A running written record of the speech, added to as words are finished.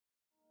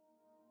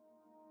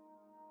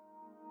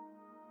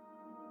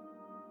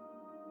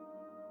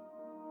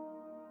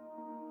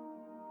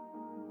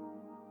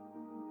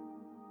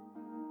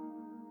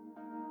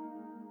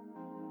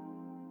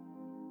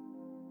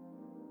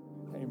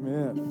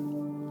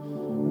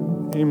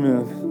Amen.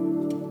 Amen.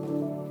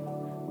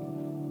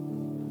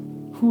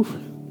 Whew.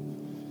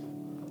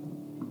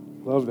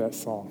 Love that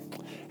song.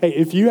 Hey,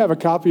 if you have a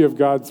copy of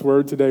God's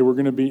Word today, we're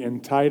going to be in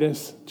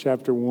Titus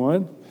chapter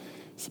 1.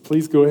 So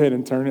please go ahead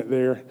and turn it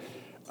there.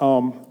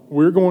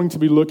 We're going to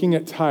be looking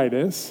at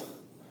Titus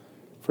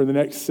for the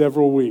next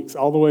several weeks,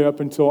 all the way up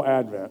until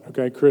Advent,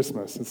 okay,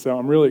 Christmas. And so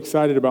I'm really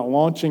excited about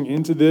launching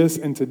into this.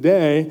 And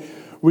today,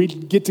 we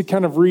get to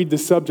kind of read the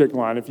subject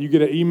line. If you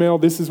get an email,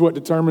 this is what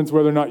determines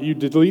whether or not you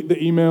delete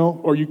the email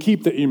or you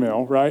keep the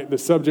email, right? The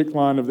subject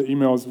line of the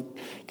email is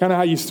kind of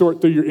how you sort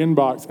through your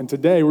inbox. And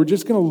today, we're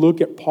just going to look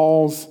at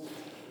Paul's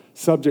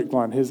subject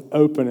line, his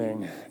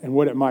opening, and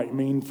what it might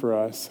mean for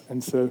us.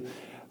 And so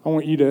I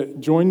want you to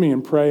join me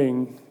in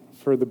praying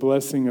for the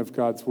blessing of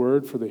God's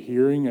word, for the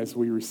hearing as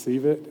we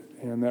receive it,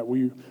 and that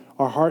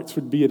our hearts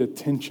would be at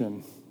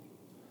attention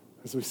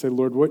as we say,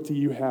 Lord, what do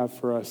you have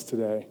for us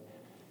today,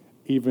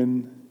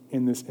 even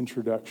in this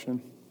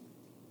introduction?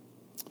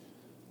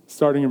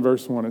 Starting in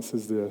verse 1, it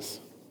says this: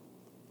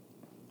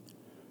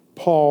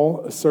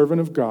 Paul, a servant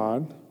of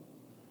God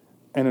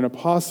and an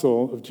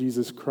apostle of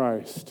Jesus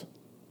Christ,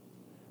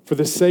 for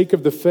the sake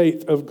of the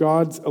faith of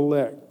God's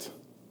elect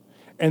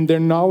and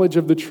their knowledge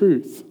of the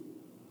truth,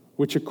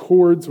 which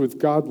accords with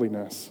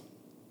godliness,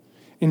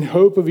 in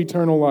hope of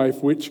eternal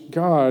life, which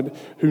God,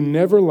 who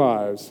never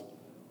lies,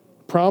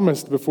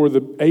 promised before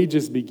the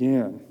ages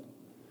began,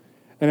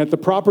 and at the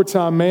proper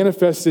time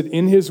manifested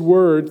in his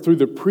word through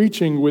the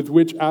preaching with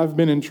which I've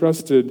been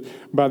entrusted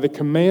by the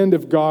command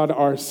of God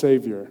our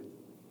Savior.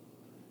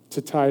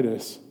 To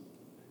Titus,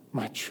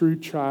 my true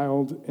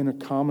child in a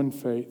common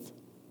faith,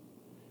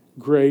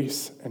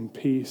 grace and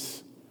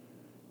peace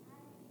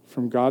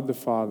from God the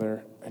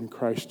Father and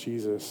Christ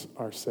Jesus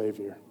our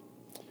Savior.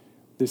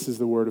 This is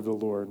the word of the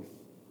Lord.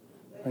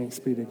 Thanks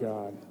be to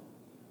God.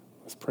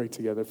 Let's pray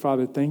together.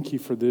 Father, thank you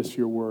for this,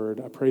 your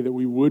word. I pray that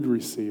we would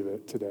receive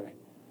it today.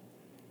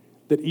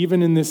 That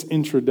even in this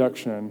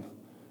introduction,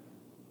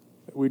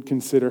 that we'd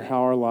consider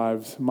how our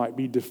lives might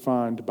be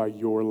defined by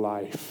your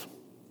life.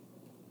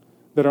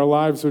 That our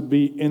lives would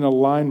be in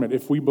alignment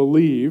if we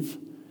believe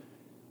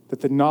that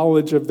the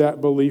knowledge of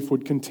that belief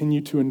would continue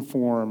to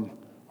inform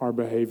our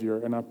behavior.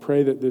 And I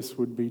pray that this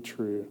would be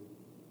true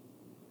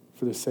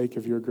for the sake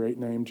of your great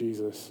name,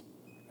 Jesus.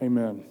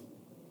 Amen.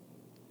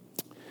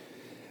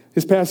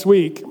 This past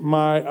week,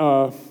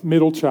 my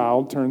middle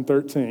child turned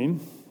 13,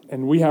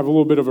 and we have a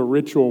little bit of a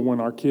ritual when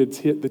our kids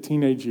hit the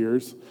teenage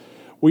years.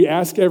 We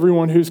ask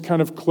everyone who's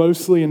kind of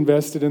closely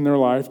invested in their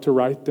life to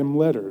write them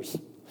letters.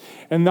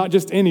 And not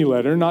just any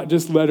letter, not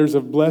just letters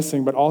of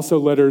blessing, but also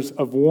letters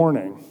of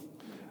warning,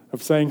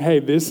 of saying, hey,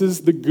 this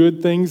is the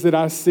good things that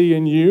I see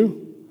in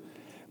you.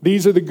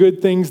 These are the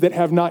good things that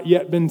have not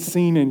yet been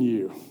seen in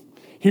you.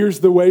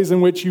 Here's the ways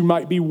in which you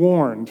might be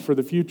warned for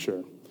the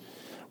future.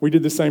 We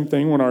did the same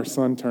thing when our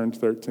son turned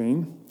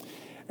 13.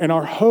 And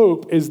our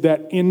hope is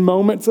that in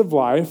moments of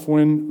life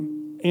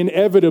when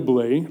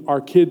inevitably our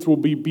kids will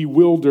be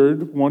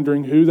bewildered,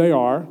 wondering who they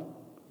are,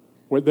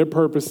 what their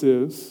purpose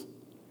is,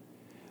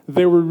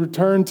 they will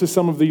return to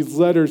some of these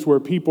letters where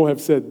people have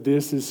said,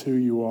 this is who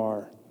you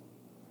are.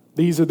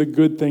 These are the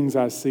good things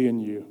I see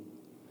in you.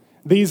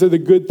 These are the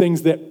good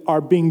things that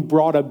are being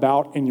brought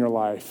about in your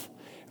life.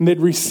 And they'd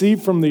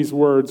receive from these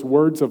words,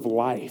 words of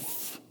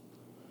life,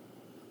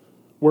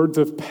 words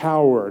of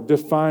power,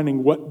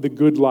 defining what the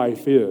good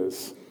life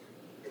is.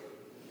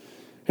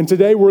 And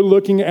today we're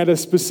looking at a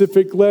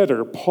specific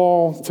letter,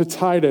 Paul to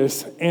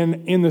Titus,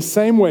 and in the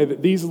same way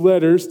that these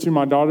letters to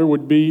my daughter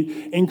would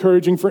be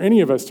encouraging for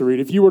any of us to read.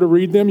 If you were to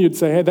read them, you'd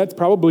say, hey, that's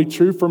probably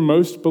true for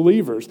most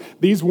believers.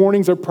 These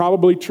warnings are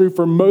probably true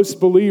for most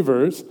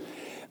believers.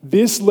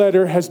 This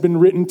letter has been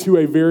written to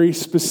a very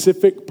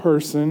specific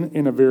person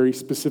in a very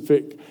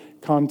specific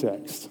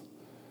context.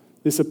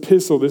 This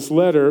epistle, this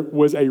letter,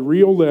 was a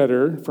real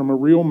letter from a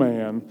real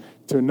man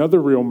to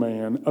another real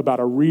man about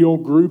a real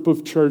group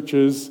of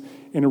churches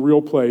in a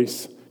real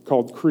place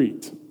called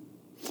Crete.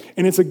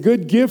 And it's a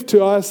good gift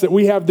to us that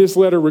we have this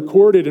letter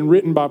recorded and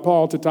written by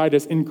Paul to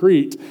Titus in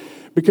Crete,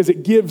 because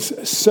it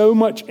gives so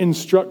much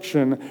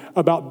instruction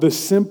about the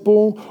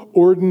simple,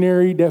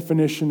 ordinary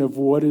definition of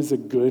what is a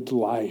good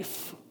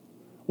life.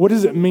 What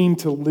does it mean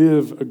to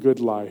live a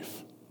good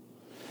life?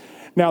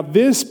 Now,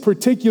 this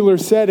particular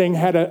setting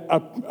had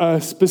a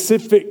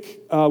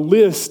specific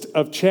list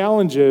of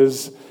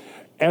challenges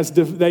as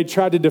they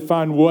tried to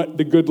define what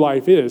the good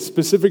life is.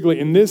 Specifically,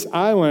 in this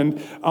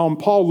island,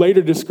 Paul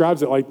later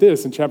describes it like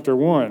this in chapter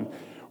 1.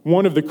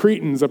 One of the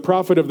Cretans, a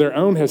prophet of their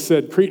own, has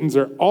said, Cretans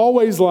are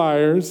always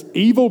liars,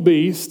 evil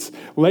beasts,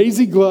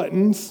 lazy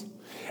gluttons.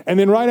 And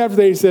then right after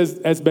that, he says,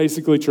 that's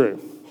basically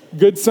true.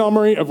 Good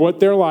summary of what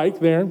they're like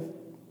there.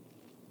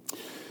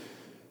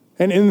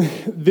 And in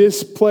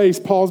this place,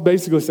 Paul's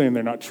basically saying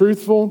they're not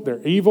truthful,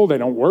 they're evil, they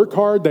don't work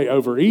hard, they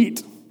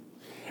overeat.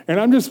 And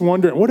I'm just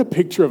wondering, what a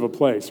picture of a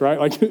place, right?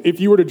 Like if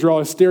you were to draw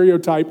a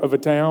stereotype of a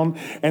town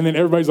and then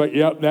everybody's like,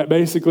 yep, that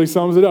basically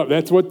sums it up.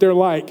 That's what they're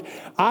like.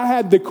 I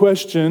had the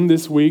question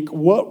this week,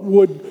 what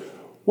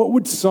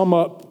would sum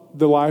up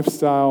the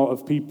lifestyle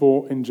of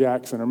people in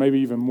Jackson, or maybe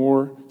even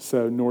more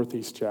so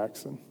Northeast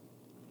Jackson.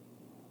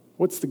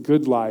 What's the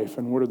good life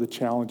and what are the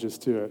challenges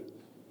to it?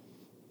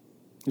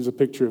 Here's a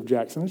picture of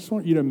Jackson. I just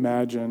want you to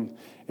imagine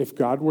if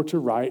God were to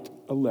write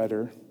a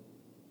letter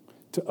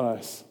to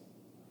us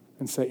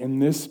and say, in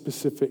this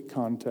specific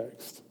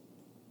context,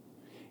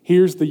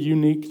 here's the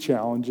unique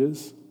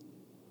challenges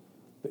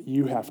that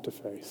you have to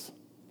face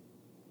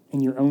in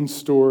your own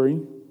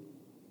story,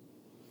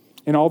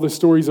 and all the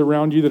stories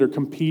around you that are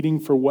competing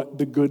for what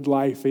the good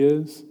life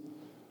is,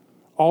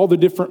 all the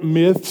different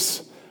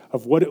myths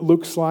of what it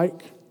looks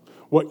like,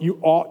 what you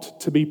ought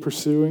to be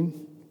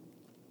pursuing.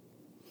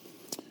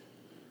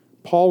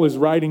 Paul is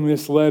writing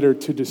this letter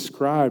to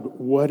describe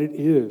what it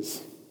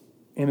is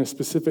in a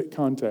specific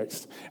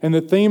context. And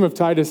the theme of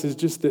Titus is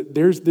just that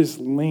there's this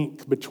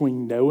link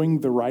between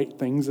knowing the right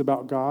things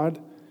about God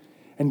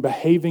and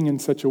behaving in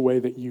such a way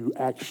that you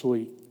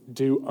actually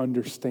do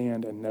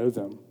understand and know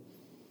them.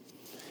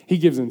 He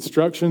gives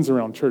instructions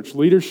around church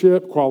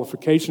leadership,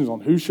 qualifications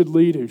on who should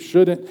lead, who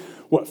shouldn't,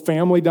 what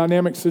family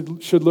dynamics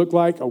should look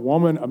like, a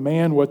woman, a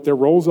man, what their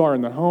roles are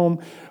in the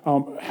home,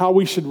 how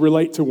we should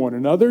relate to one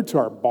another, to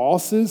our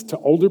bosses, to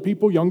older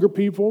people, younger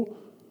people,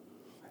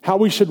 how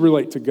we should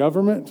relate to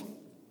government.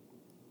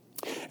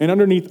 And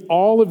underneath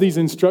all of these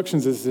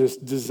instructions is this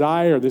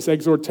desire, this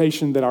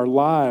exhortation that our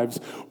lives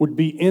would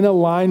be in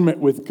alignment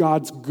with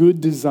God's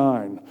good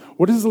design.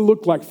 What does it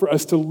look like for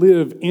us to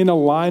live in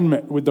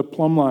alignment with the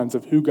plumb lines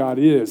of who God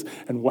is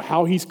and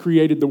how He's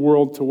created the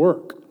world to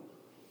work?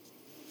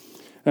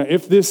 Now,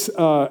 if this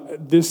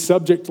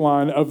subject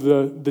line of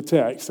the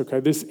text, okay,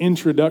 this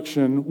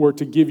introduction were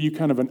to give you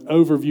kind of an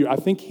overview, I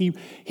think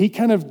he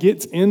kind of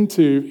gets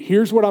into,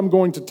 here's what I'm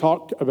going to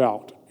talk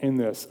about in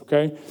this,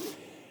 okay?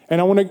 And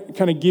I want to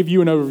kind of give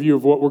you an overview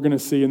of what we're going to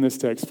see in this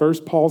text.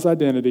 First, Paul's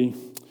identity,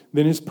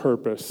 then his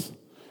purpose,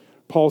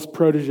 Paul's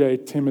protege,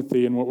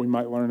 Timothy, and what we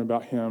might learn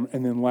about him,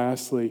 and then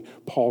lastly,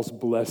 Paul's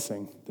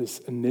blessing, this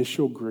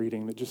initial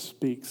greeting that just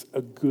speaks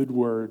a good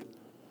word,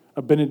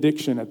 a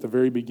benediction at the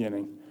very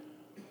beginning.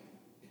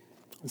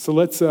 So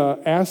let's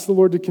ask the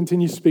Lord to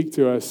continue to speak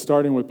to us,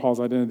 starting with Paul's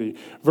identity.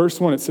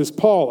 Verse 1, it says,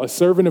 Paul, a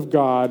servant of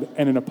God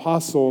and an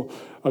apostle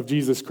of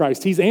Jesus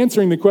Christ. He's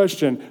answering the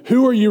question,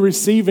 who are you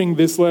receiving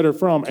this letter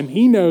from? And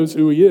he knows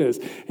who he is.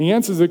 And he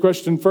answers the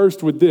question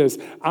first with this,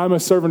 I'm a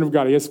servant of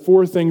God. He has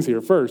 4 things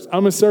here. First,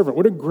 I'm a servant.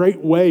 What a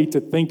great way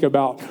to think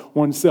about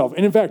oneself.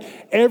 And in fact,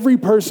 every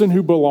person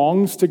who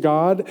belongs to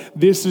God,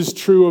 this is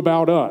true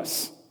about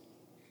us.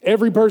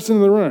 Every person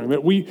in the room,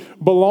 that we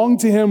belong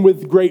to him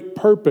with great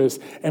purpose.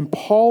 And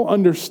Paul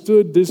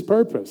understood this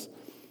purpose.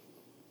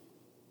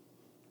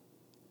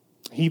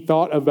 He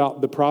thought about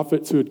the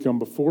prophets who had come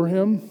before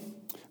him.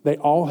 They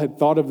all had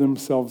thought of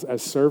themselves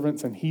as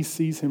servants, and he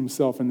sees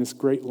himself in this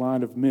great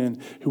line of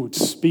men who would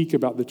speak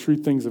about the true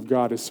things of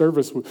God. His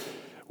service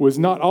was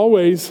not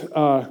always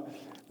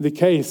the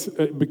case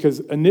because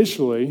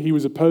initially he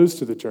was opposed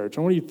to the church.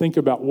 I want you to think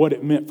about what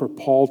it meant for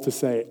Paul to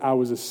say,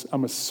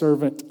 I'm a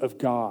servant of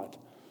God.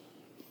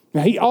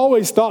 Now, he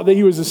always thought that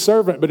he was a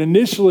servant, but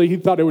initially he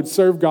thought it would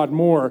serve God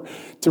more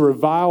to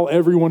revile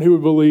everyone who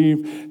would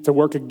believe, to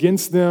work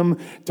against them,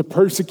 to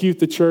persecute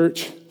the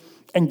church.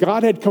 And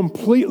God had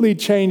completely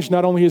changed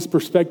not only his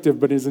perspective,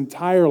 but his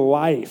entire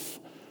life,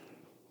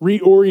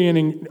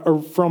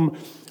 reorienting from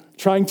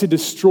trying to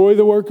destroy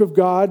the work of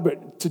God,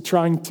 but to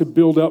trying to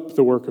build up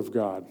the work of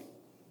God.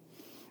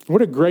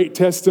 What a great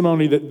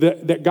testimony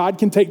that God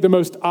can take the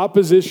most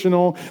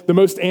oppositional, the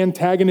most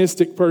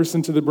antagonistic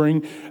person to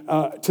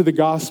the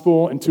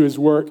gospel and to his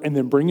work, and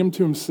then bring him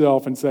to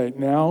himself and say,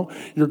 now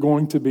you're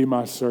going to be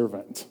my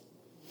servant.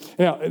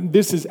 Now,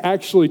 this is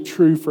actually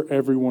true for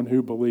everyone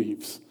who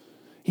believes.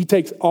 He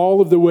takes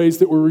all of the ways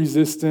that we're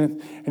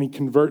resistant and he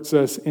converts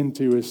us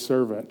into his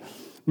servant.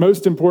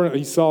 Most importantly,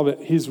 he saw that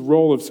his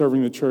role of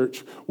serving the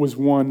church was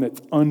one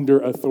that's under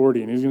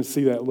authority. And he's going to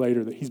see that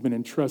later, that he's been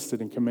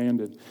entrusted and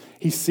commanded.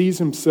 He sees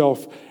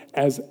himself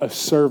as a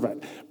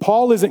servant.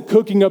 Paul isn't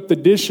cooking up the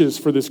dishes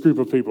for this group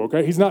of people,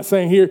 okay? He's not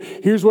saying,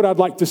 here's what I'd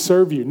like to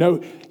serve you.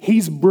 No,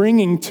 he's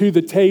bringing to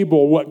the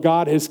table what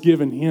God has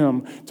given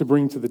him to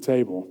bring to the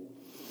table.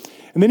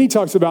 And then he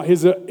talks about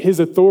his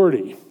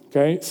authority,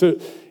 okay? So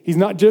he's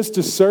not just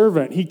a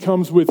servant. He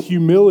comes with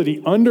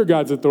humility under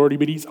God's authority,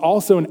 but he's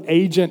also an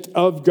agent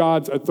of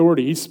God's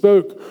authority. He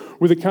spoke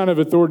with a kind of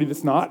authority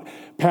that's not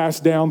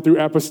passed down through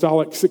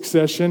apostolic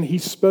succession. He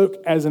spoke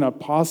as an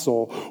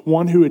apostle,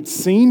 one who had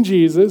seen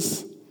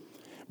Jesus,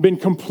 been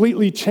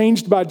completely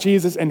changed by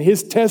Jesus, and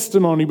his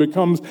testimony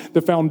becomes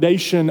the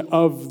foundation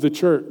of the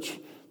church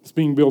that's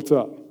being built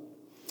up.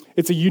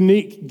 It's a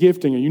unique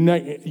gifting,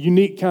 a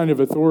unique kind of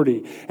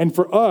authority. And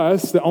for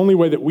us, the only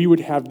way that we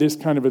would have this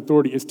kind of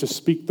authority is to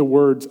speak the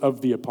words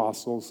of the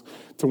apostles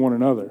to one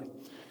another.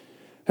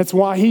 That's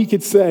why he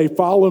could say,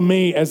 follow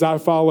me as I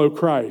follow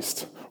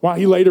Christ. Why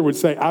he later would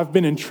say, I've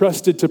been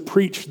entrusted to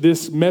preach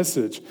this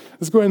message.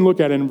 Let's go ahead and look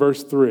at it in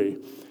verse 3.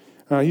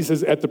 He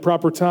says, at the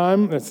proper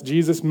time, that's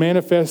Jesus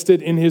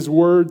manifested in his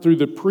word through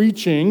the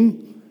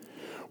preaching,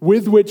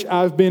 with which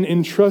I've been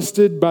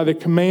entrusted by the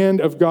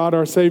command of God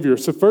our Savior.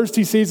 So first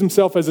he sees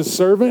himself as a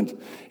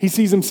servant, he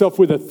sees himself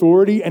with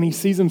authority, and he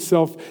sees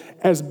himself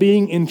as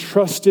being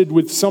entrusted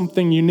with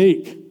something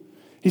unique.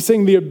 He's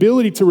saying the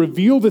ability to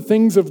reveal the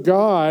things of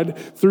God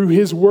through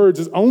his words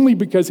is only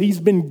because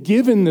he's been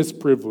given this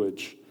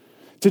privilege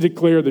to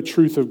declare the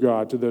truth of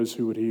God to those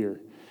who would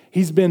hear.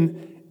 He's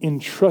been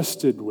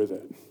entrusted with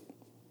it.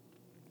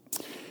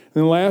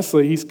 And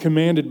lastly, he's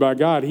commanded by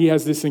God. He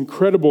has this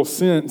incredible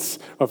sense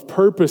of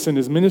purpose in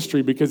his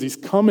ministry because he's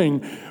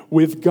coming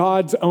with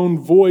God's own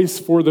voice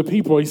for the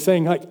people. He's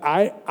saying,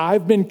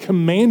 I've been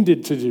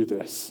commanded to do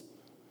this.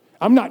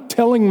 I'm not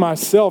telling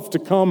myself to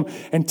come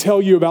and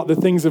tell you about the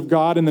things of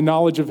God and the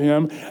knowledge of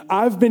him.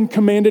 I've been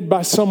commanded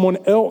by someone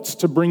else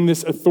to bring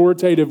this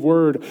authoritative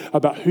word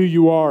about who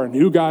you are and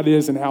who God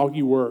is and how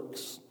he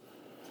works.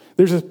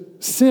 There's a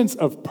sense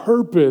of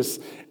purpose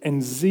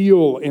and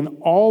zeal in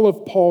all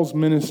of Paul's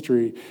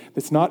ministry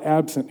that's not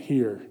absent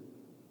here.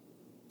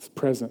 It's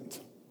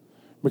present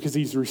because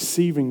he's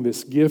receiving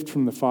this gift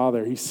from the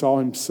Father. He saw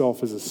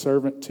himself as a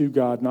servant to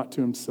God, not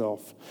to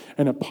himself.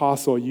 An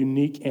apostle, a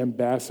unique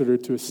ambassador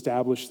to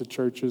establish the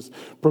churches,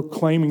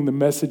 proclaiming the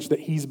message that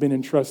he's been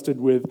entrusted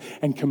with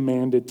and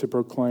commanded to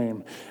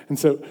proclaim. And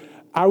so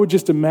I would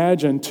just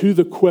imagine to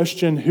the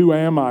question, who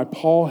am I?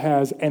 Paul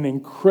has an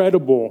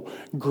incredible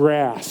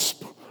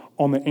grasp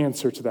on the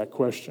answer to that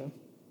question.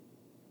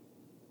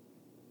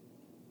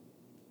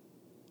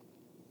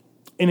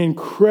 An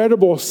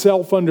incredible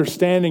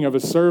self-understanding of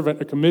a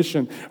servant, a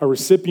commission, a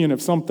recipient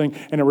of something,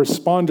 and a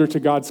responder to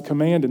God's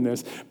command in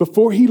this.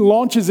 Before he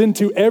launches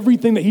into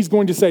everything that he's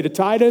going to say to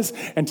Titus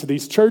and to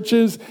these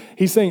churches,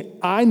 he's saying,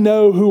 I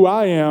know who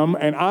I am,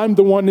 and I'm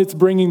the one that's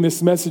bringing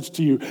this message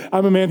to you.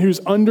 I'm a man who's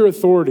under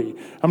authority.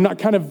 I'm not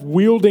kind of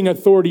wielding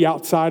authority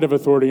outside of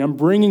authority. I'm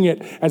bringing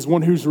it as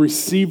one who's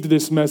received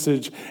this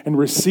message and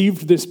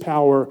received this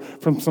power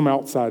from some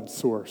outside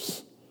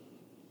source.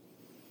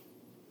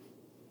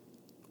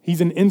 He's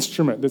an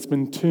instrument that's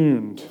been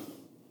tuned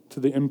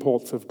to the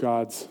impulse of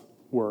God's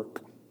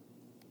work.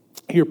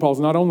 Here, Paul's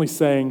not only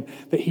saying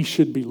that he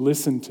should be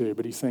listened to,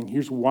 but he's saying,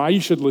 here's why you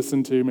should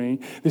listen to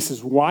me. This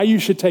is why you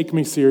should take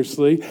me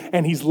seriously.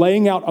 And he's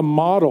laying out a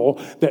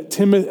model that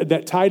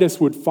Titus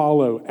would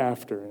follow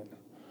after it.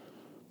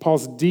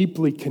 Paul's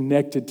deeply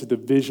connected to the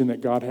vision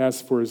that God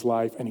has for his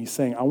life. And he's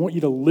saying, I want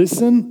you to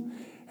listen,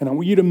 and I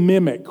want you to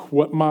mimic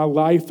what my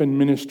life and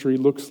ministry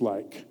looks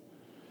like.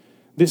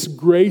 This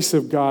grace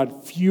of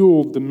God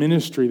fueled the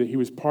ministry that he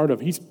was part of.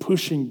 He's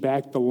pushing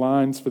back the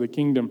lines for the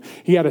kingdom.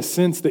 He had a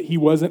sense that he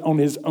wasn't on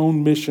his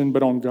own mission,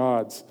 but on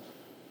God's.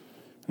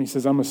 And he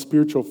says, I'm a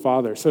spiritual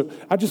father. So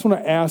I just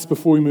want to ask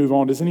before we move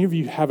on, does any of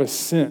you have a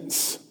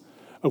sense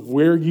of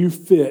where you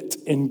fit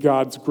in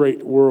God's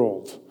great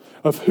world?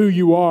 Of who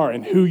you are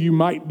and who you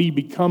might be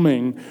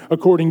becoming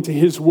according to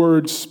his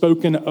words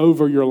spoken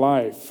over your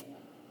life?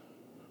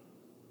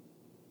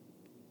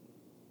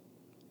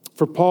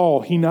 For Paul,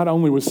 he not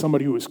only was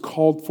somebody who was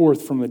called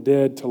forth from the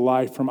dead to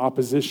life, from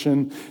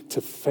opposition to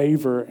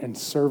favor and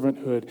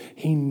servanthood,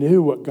 he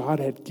knew what God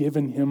had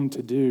given him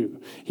to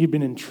do. He'd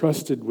been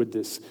entrusted with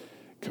this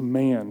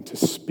command to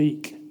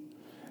speak,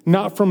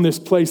 not from this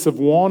place of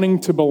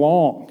wanting to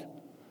belong,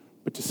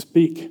 but to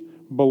speak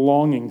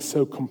belonging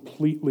so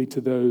completely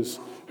to those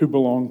who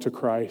belong to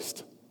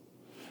Christ.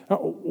 Now,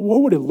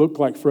 what would it look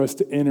like for us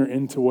to enter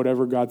into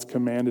whatever God's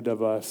commanded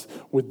of us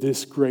with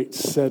this great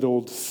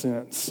settled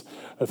sense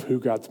of who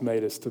God's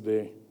made us to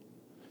be?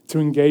 To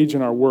engage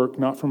in our work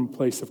not from a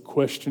place of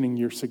questioning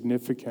your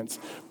significance,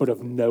 but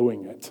of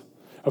knowing it,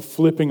 of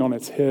flipping on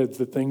its heads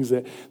the things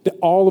that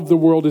all of the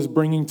world is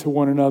bringing to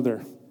one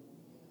another.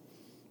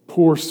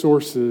 Poor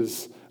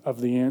sources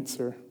of the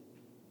answer.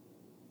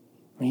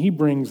 And he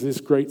brings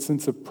this great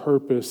sense of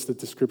purpose that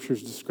the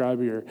scriptures describe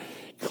here.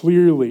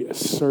 Clearly a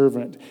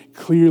servant,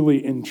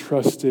 clearly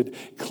entrusted,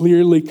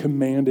 clearly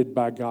commanded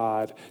by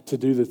God to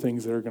do the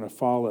things that are going to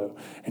follow.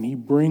 And he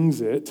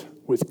brings it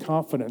with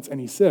confidence. And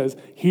he says,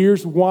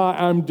 here's why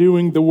I'm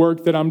doing the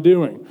work that I'm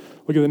doing.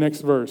 Look at the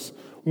next verse.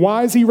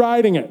 Why is he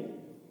writing it?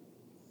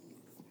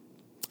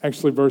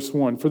 Actually, verse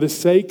 1. For the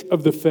sake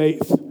of the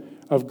faith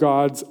of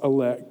God's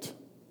elect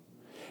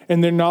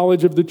and their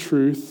knowledge of the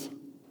truth,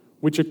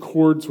 which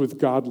accords with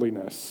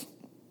godliness.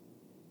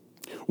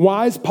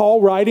 Why is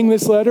Paul writing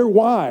this letter?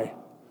 Why?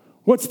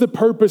 What's the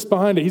purpose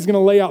behind it? He's going to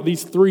lay out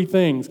these three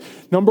things.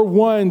 Number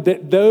one,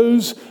 that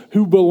those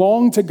who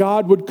belong to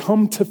God would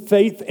come to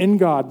faith in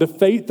God, the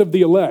faith of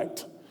the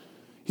elect.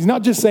 He's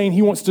not just saying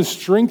he wants to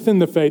strengthen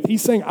the faith.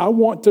 He's saying, I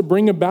want to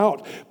bring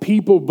about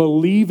people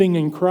believing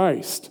in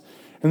Christ.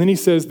 And then he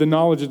says the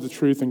knowledge of the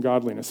truth and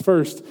godliness.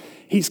 First,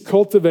 he's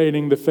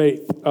cultivating the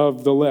faith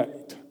of the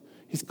elect.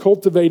 He's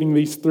cultivating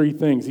these three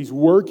things. He's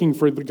working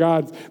for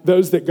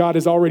those that God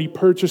has already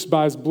purchased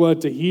by his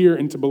blood to hear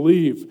and to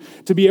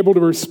believe, to be able to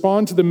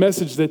respond to the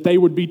message that they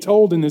would be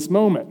told in this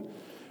moment.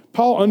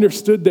 Paul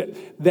understood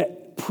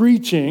that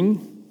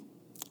preaching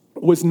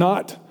was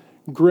not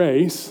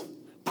grace.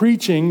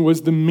 Preaching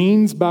was the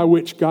means by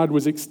which God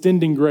was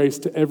extending grace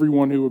to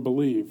everyone who would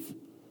believe.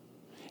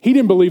 He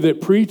didn't believe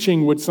that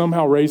preaching would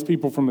somehow raise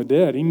people from the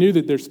dead. He knew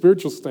that their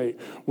spiritual state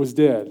was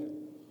dead.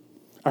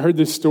 I heard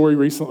this story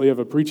recently of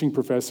a preaching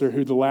professor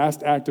who the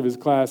last act of his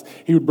class,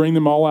 he would bring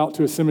them all out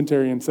to a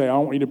cemetery and say, I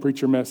want you to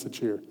preach your message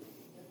here.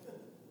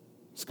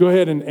 Let's go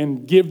ahead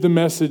and give the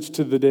message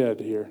to the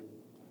dead here.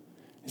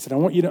 He said, I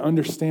want you to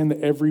understand that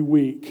every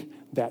week,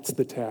 that's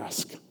the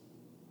task.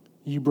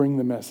 You bring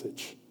the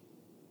message.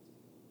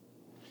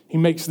 He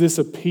makes this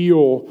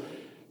appeal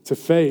to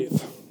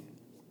faith.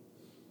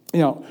 You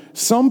know,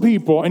 some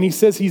people, and he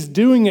says he's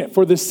doing it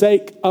for the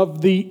sake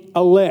of the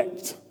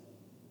elect.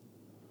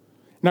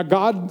 Now,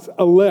 God's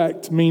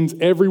elect means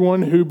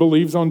everyone who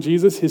believes on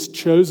Jesus, his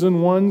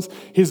chosen ones,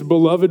 his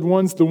beloved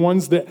ones, the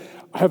ones that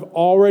have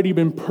already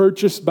been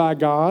purchased by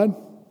God.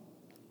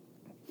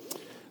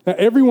 Now,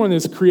 everyone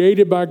is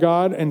created by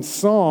God, and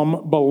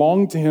some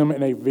belong to him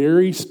in a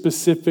very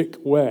specific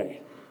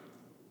way.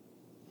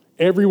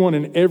 Everyone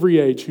in every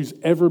age who's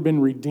ever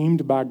been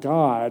redeemed by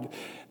God,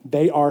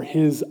 they are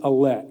his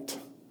elect.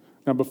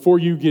 Now, before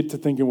you get to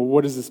thinking, well,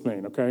 what does this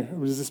mean, okay?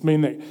 Does this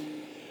mean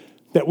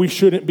that we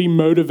shouldn't be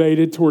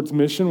motivated towards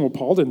mission? Well,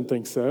 Paul didn't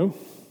think so.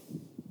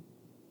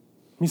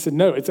 He said,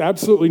 no, it's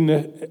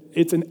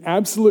an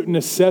absolute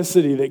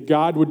necessity that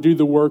God would do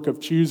the work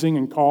of choosing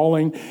and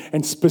calling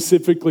and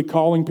specifically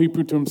calling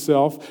people to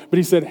himself. But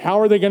he said, how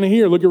are they going to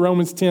hear? Look at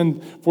Romans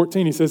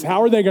 10:14. He says,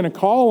 how are they going to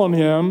call on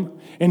him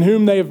in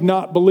whom they have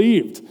not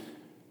believed?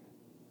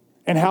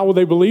 And how will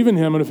they believe in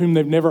him of whom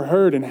they've never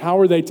heard? And how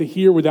are they to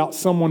hear without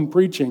someone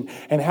preaching?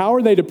 And how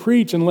are they to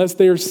preach unless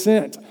they are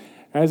sent?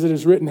 As it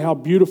is written, how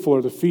beautiful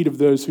are the feet of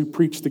those who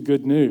preach the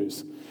good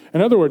news.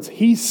 In other words,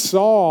 he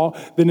saw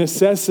the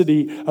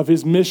necessity of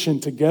his mission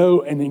to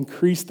go and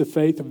increase the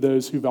faith of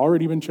those who've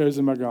already been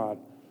chosen by God.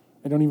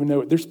 They don't even know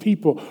it. There's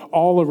people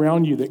all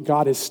around you that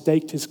God has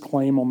staked his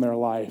claim on their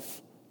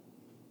life,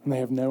 and they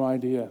have no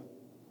idea.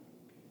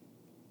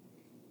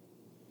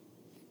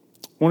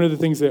 One of the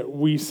things that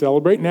we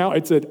celebrate now,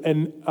 it's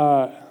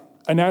a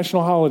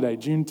national holiday,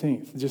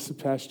 Juneteenth, just the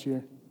past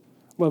year.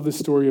 Love the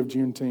story of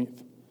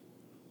Juneteenth.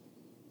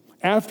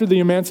 After the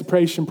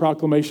Emancipation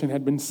Proclamation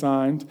had been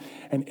signed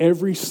and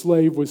every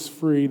slave was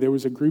free, there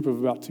was a group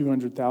of about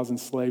 200,000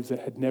 slaves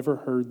that had never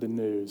heard the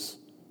news.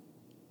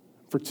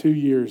 For 2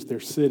 years, they're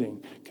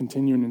sitting,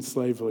 continuing in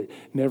slavery,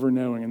 never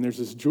knowing. And there's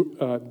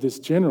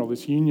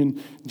this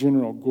Union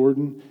general,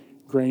 Gordon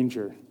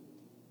Granger.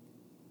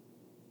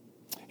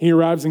 He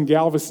arrives in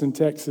Galveston,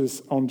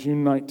 Texas on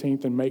June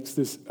 19th and makes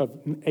this of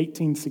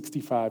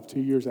 1865, 2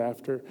 years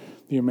after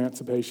the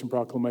Emancipation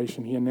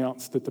Proclamation. He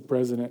announced that the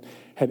president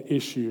had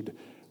issued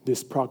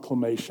this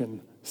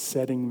proclamation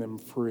setting them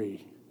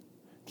free.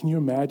 Can you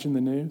imagine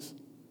the news?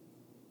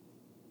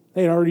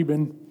 They had already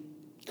been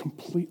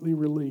completely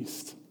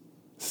released,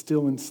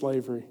 still in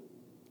slavery.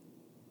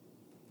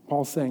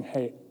 Paul's saying,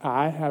 hey,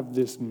 I have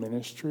this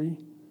ministry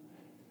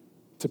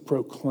to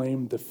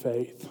proclaim the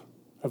faith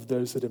of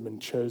those that have been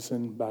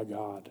chosen by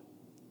God.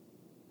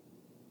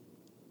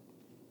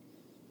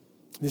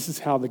 This is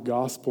how the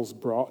gospel's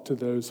brought to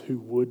those who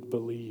would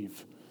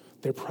believe.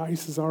 Their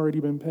price has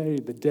already been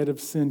paid. The debt of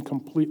sin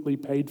completely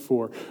paid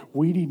for.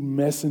 We need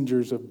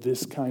messengers of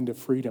this kind of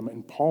freedom.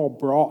 And Paul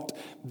brought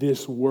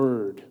this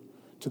word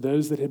to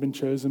those that had been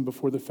chosen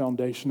before the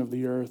foundation of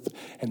the earth.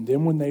 And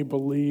then when they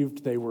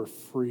believed, they were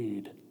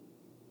freed.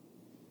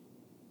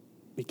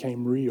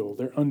 Became real,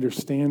 their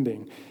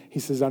understanding. He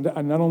says, I'm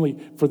not only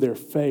for their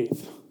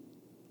faith,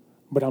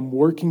 but I'm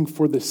working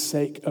for the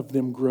sake of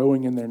them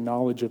growing in their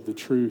knowledge of the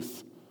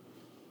truth.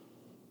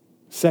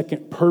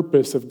 Second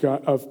purpose of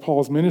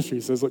Paul's ministry,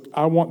 he says, look,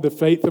 I want the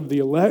faith of the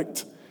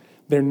elect,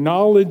 their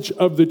knowledge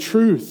of the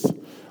truth.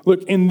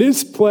 Look, in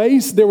this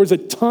place, there was a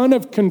ton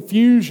of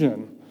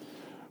confusion.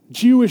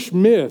 Jewish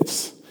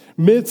myths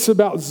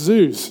about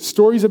Zeus,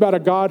 stories about a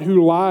God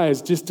who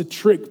lies just to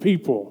trick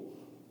people.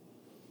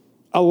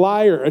 A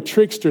liar, a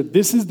trickster.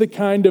 This is the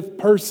kind of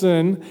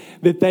person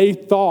that they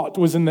thought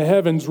was in the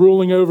heavens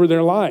ruling over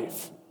their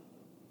life.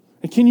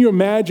 And can you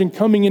imagine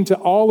coming into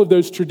all of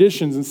those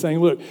traditions and saying,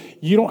 look,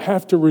 you don't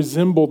have to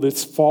resemble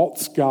this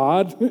false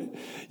God.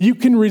 You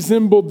can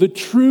resemble the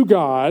true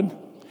God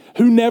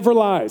who never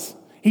lies.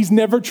 He's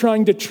never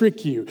trying to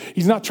trick you.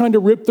 He's not trying to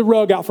rip the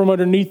rug out from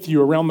underneath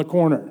you around the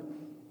corner.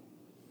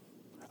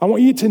 I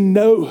want you to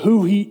know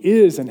who he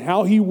is and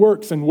how he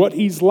works and what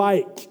he's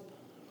like.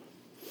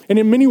 And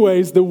in many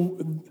ways,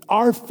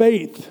 our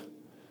faith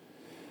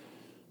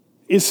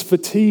is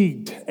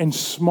fatigued and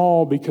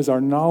small because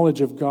our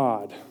knowledge of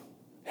God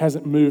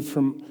hasn't moved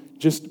from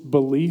just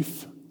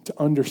belief to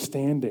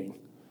understanding.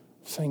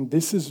 Saying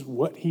this is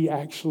what he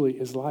actually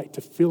is like,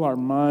 to fill our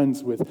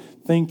minds with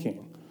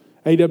thinking.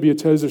 A.W.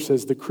 Tozer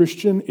says, the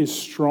Christian is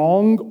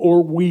strong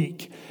or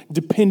weak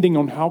depending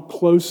on how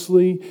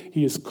closely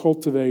he has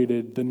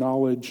cultivated the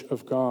knowledge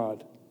of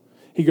God.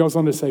 He goes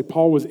on to say,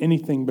 Paul was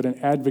anything but an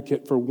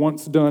advocate for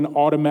once done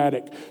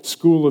automatic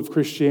school of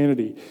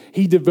Christianity.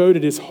 He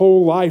devoted his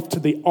whole life to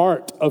the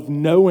art of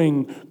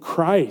knowing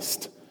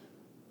Christ.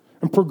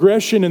 And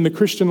progression in the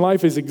Christian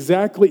life is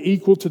exactly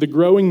equal to the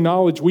growing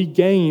knowledge we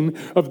gain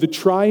of the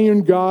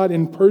triune God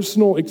in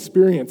personal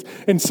experience.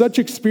 And such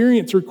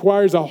experience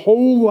requires a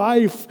whole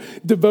life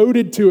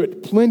devoted to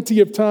it, plenty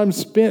of time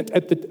spent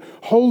at the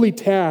holy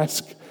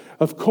task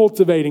of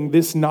cultivating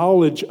this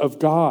knowledge of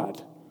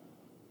God.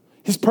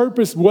 His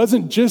purpose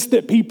wasn't just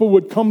that people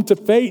would come to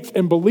faith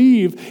and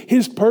believe.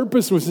 His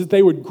purpose was that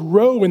they would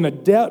grow in the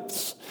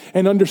depths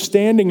and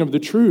understanding of the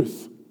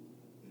truth.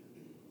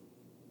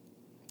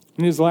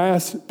 In his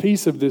last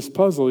piece of this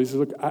puzzle, he says,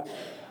 look,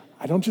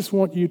 I don't just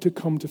want you to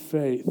come to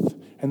faith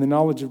and the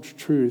knowledge of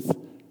truth.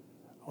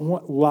 I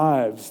want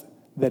lives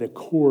that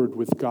accord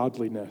with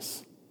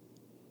godliness.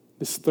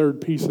 This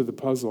third piece of the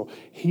puzzle,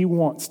 he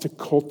wants to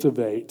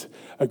cultivate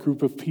a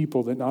group of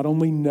people that not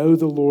only know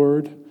the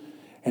Lord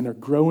and are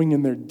growing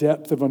in their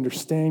depth of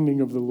understanding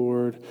of the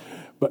Lord,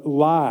 but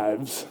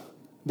lives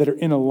that are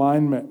in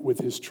alignment with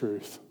his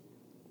truth.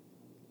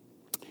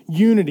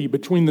 Unity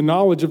between the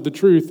knowledge of the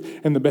truth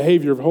and the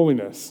behavior of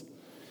holiness.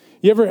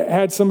 You ever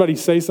had somebody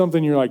say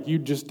something, you're like, you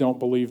just don't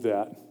believe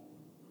that.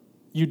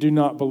 You do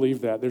not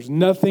believe that. There's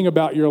nothing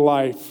about your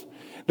life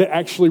that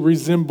actually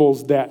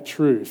resembles that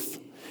truth.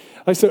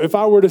 Like, so if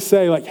I were to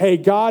say, like, hey,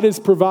 God is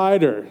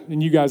provider,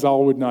 and you guys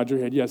all would nod your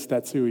head, yes,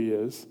 that's who he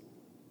is.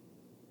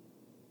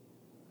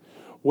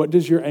 What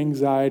does your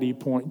anxiety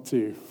point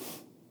to?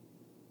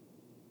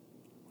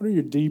 What are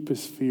your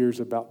deepest fears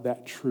about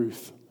that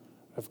truth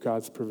of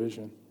God's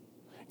provision?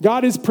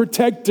 God is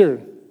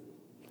protector.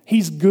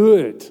 He's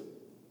good.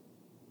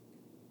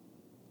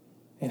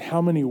 In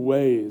how many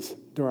ways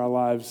do our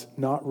lives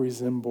not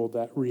resemble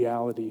that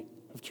reality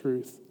of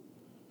truth?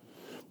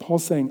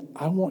 Paul's saying,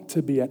 I want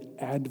to be an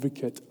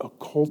advocate, a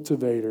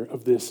cultivator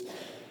of this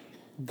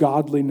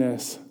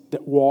godliness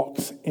that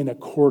walks in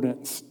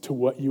accordance to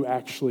what you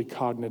actually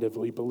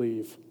cognitively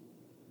believe.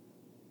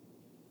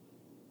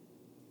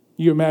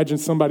 You imagine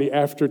somebody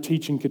after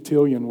teaching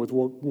cotillion with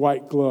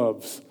white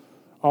gloves,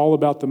 all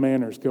about the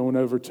manners, going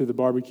over to the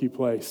barbecue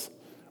place,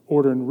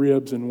 ordering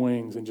ribs and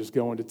wings and just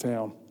going to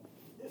town.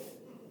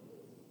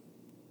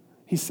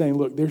 He's saying,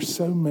 look, there's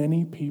so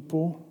many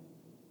people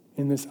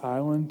in this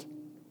island,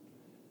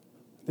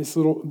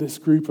 this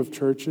group of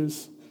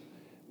churches.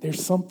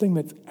 There's something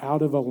that's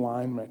out of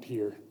alignment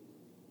here.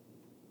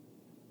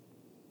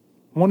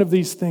 One of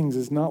these things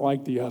is not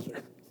like the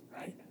other,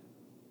 right?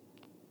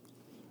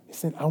 He's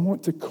saying, I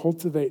want to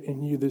cultivate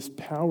in you this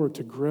power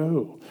to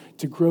grow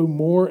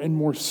more and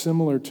more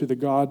similar to the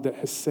God that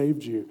has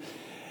saved you.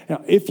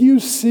 Now, if you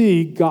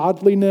see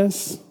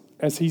godliness,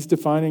 as he's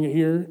defining it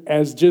here,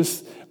 as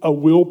just a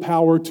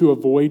willpower to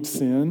avoid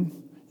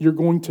sin, you're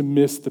going to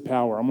miss the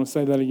power. I'm going to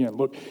say that again.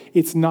 Look,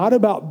 it's not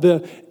about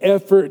the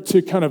effort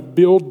to kind of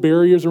build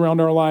barriers around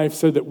our life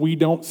so that we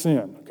don't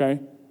sin, okay?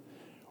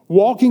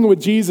 Walking with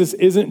Jesus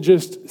isn't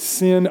just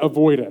sin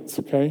avoidance,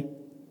 okay?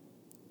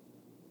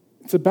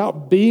 It's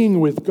about being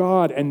with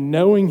God and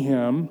knowing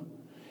him,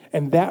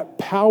 and that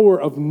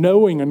power of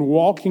knowing and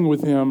walking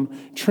with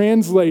him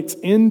translates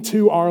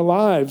into our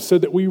lives so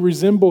that we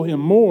resemble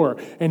him more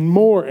and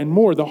more and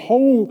more. The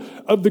whole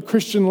of the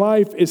Christian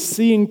life is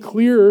seeing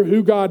clearer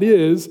who God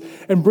is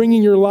and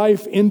bringing your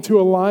life into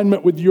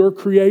alignment with your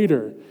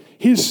Creator.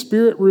 His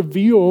Spirit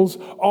reveals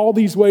all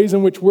these ways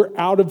in which we're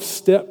out of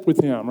step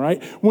with him,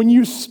 right? When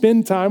you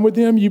spend time with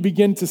him, you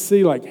begin to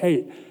see like,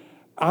 hey,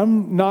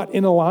 I'm not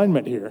in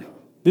alignment here.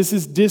 This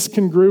is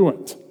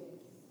discongruent.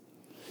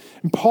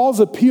 And Paul's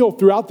appeal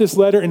throughout this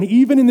letter, and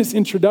even in this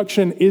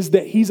introduction, is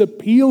that he's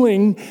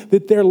appealing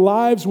that their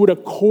lives would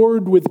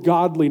accord with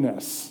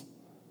godliness.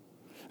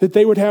 That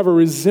they would have a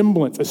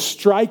resemblance, a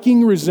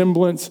striking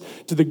resemblance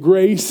to the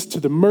grace, to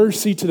the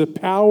mercy, to the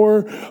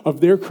power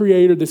of their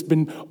Creator that's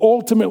been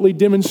ultimately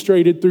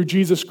demonstrated through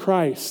Jesus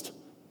Christ.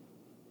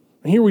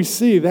 And here we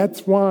see,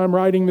 that's why I'm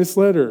writing this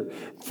letter,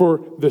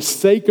 for the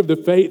sake of the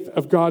faith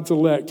of God's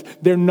elect,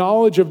 their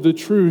knowledge of the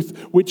truth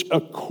which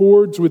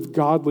accords with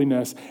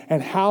godliness.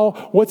 And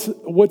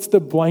what's the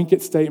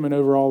blanket statement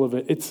over all of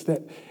it? It's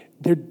that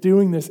they're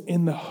doing this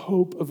in the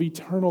hope of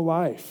eternal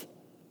life.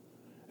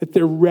 That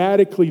they're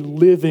radically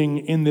living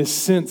in this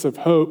sense of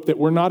hope, that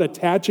we're not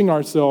attaching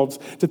ourselves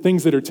to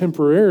things that are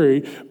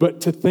temporary,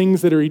 but to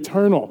things that are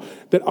eternal.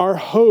 That our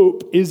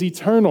hope is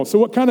eternal. So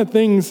what kind of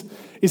things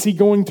is he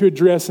going to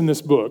address in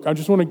this book? I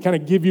just want to kind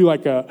of give you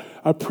like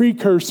a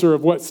precursor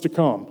of what's to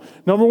come.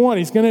 Number one,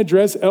 he's going to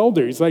address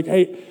elders. He's like,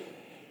 hey,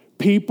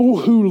 people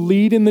who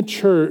lead in the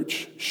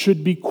church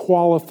should be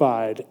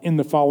qualified in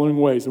the following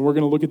ways. And we're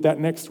going to look at that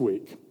next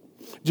week.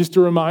 Just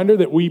a reminder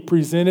that we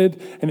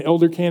presented an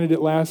elder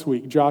candidate last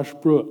week, Josh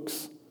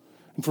Brooks.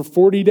 And for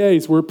 40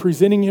 days, we're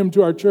presenting him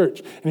to our church.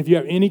 And if you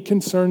have any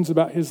concerns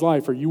about his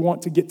life or you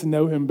want to get to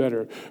know him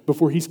better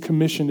before he's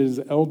commissioned as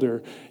an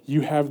elder,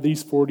 you have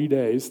these 40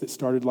 days that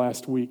started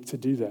last week to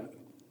do that.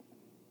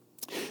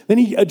 Then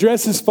he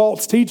addresses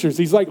false teachers.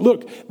 He's like,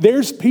 look,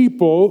 there's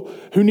people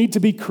who need to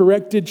be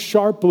corrected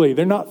sharply.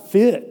 They're not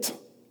fit.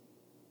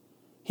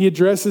 He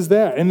addresses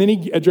that. And then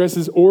he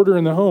addresses order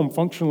in the home,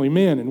 functionally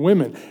men and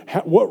women.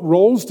 What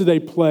roles do they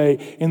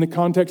play in the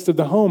context of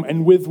the home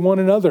and with one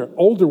another?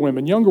 Older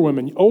women,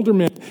 older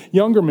men,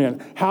 younger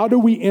men. How do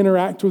we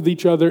interact with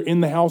each other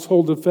in the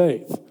household of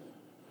faith?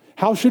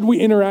 How should we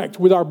interact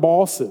with our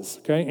bosses?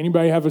 Okay,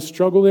 anybody have a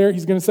struggle there?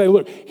 He's going to say,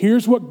 look,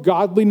 here's what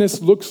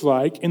godliness looks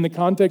like in the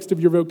context of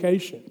your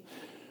vocation.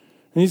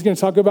 And he's going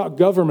to talk about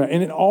government.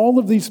 And in all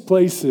of these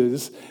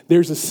places,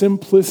 there's a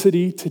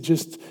simplicity to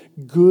just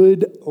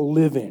good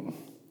living.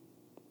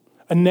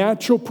 A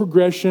natural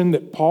progression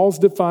that Paul's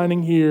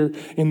defining here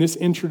in this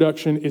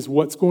introduction is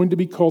what's going to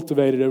be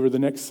cultivated over the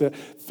next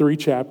 3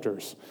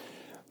 chapters.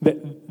 That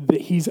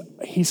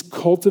he's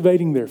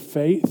cultivating their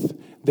faith,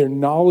 their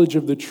knowledge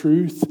of the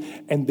truth,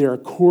 and their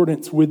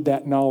accordance with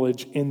that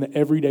knowledge in the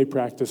everyday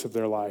practice of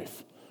their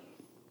life.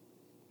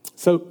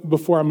 So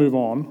before I move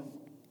on,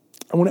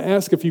 I want to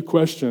ask a few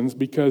questions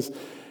because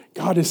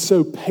God is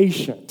so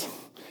patient.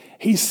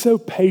 He's so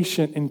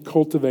patient in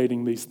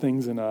cultivating these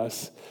things in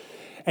us,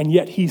 and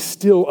yet he's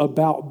still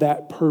about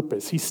that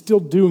purpose. He's still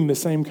doing the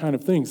same kind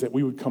of things that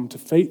we would come to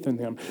faith in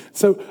him.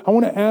 So I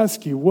want to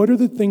ask you, what are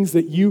the things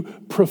that you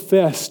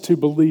profess to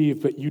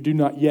believe but you do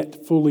not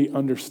yet fully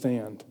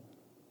understand?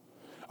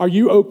 Are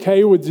you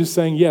okay with just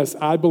saying, yes,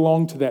 I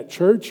belong to that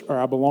church, or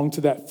I belong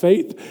to that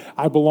faith,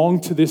 I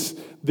belong to this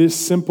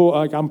simple,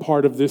 like I'm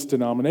part of this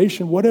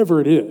denomination,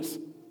 whatever it is.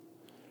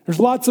 There's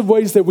lots of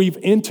ways that we've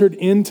entered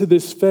into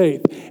this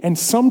faith, and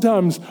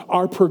sometimes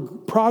our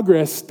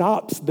progress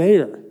stops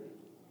there.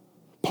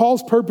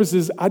 Paul's purpose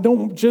is, I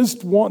don't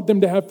just want them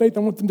to have faith,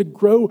 I want them to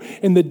grow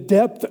in the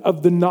depth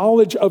of the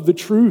knowledge of the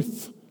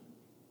truth.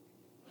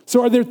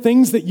 So are there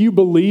things that you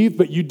believe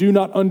but you do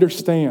not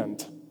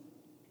understand?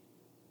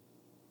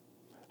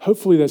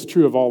 Hopefully that's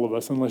true of all of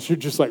us, unless you're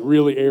just like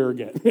really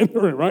arrogant,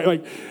 right?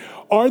 Like,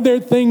 are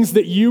there things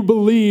that you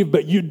believe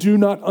but you do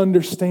not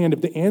understand? If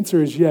the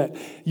answer is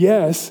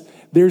yes,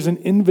 there's an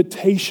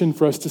invitation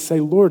for us to say,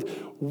 Lord,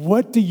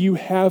 what do you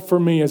have for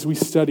me as we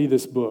study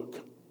this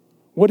book?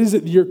 What is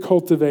it you're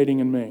cultivating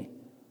in me?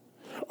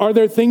 Are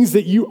there things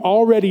that you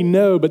already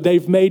know but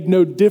they've made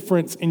no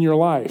difference in your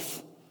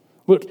life?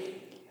 Look,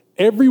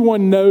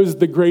 everyone knows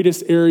the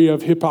greatest area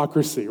of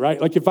hypocrisy, right?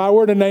 Like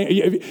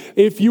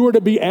if you were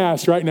to be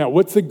asked right now,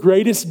 what's the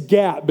greatest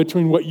gap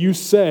between what you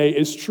say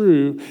is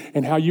true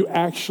and how you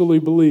actually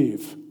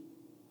believe?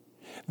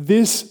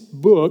 This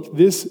book,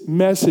 this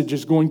message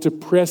is going to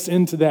press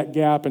into that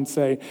gap and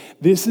say,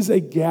 this is a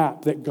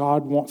gap that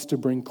God wants to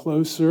bring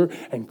closer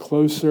and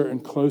closer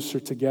and closer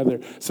together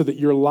so that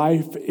your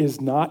life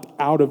is not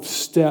out of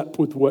step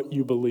with what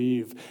you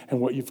believe and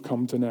what you've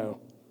come to know.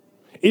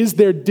 Is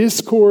there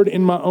discord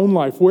in my own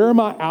life? Where am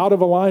I out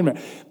of alignment?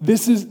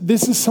 This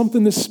is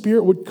something the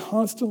Spirit would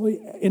constantly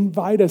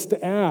invite us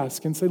to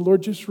ask and say,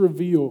 Lord, just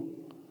reveal.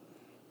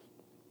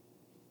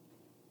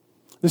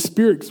 The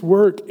Spirit's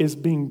work is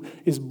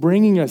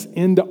bringing us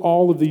into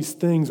all of these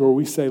things where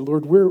we say,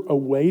 Lord, we're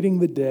awaiting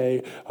the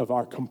day of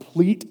our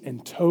complete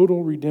and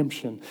total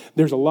redemption.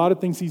 There's a lot of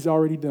things he's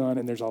already done,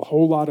 and there's a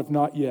whole lot of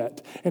not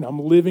yet. And I'm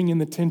living in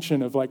the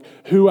tension of like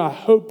who I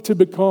hope to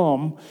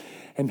become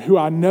and who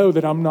I know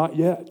that I'm not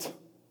yet.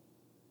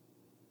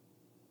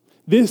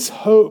 This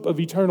hope of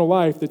eternal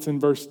life that's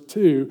in verse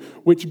 2,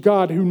 which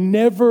God, who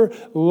never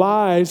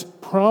lies,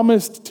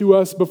 promised to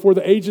us before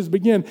the ages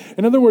begin.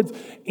 In other words,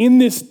 in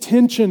this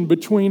tension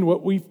between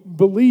what we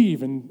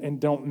believe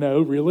and don't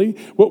know really,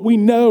 what we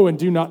know and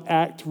do not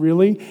act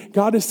really,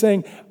 God is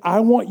saying, I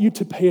want you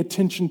to pay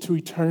attention to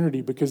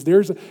eternity because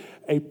there's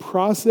a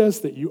process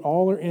that you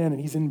all are in and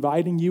he's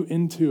inviting you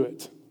into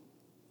it.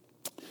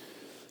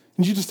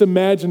 And you just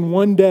imagine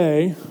one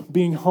day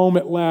being home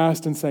at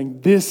last and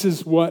saying, this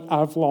is what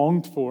I've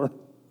longed for.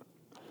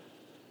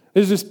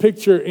 There's this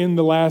picture in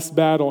the last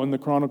battle in the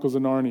Chronicles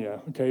of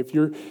Narnia. Okay, if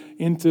you're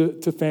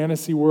into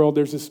fantasy world,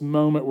 there's this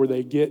moment where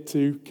they get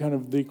to kind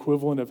of the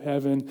equivalent of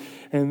heaven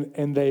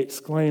and they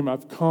exclaim,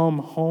 I've come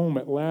home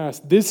at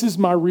last. This is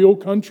my real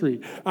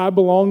country. I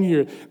belong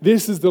here.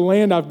 This is the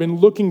land I've been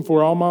looking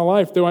for all my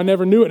life, though I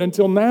never knew it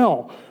until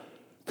now.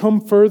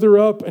 Come further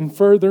up and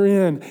further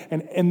in.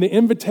 And the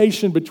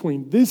invitation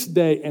between this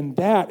day and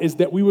that is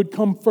that we would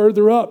come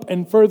further up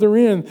and further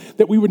in,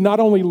 that we would not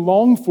only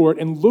long for it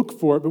and look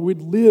for it, but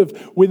we'd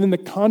live within the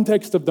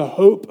context of the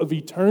hope of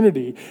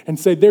eternity and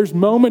say, there's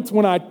moments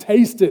when I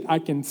taste it, I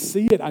can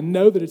see it, I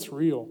know that it's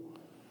real.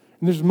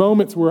 And there's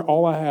moments where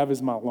all I have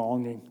is my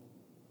longing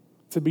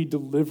to be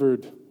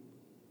delivered.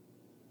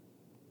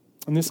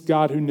 And this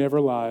God who never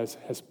lies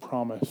has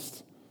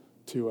promised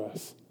to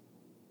us.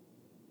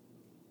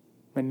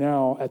 And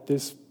now, at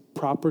this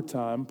proper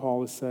time,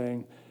 Paul is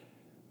saying,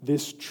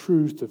 this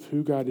truth of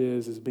who God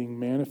is being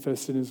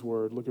manifested in his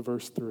word. Look at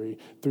verse 3.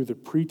 Through the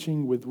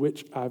preaching with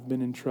which I've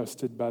been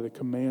entrusted by the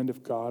command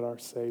of God our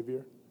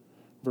Savior.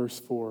 Verse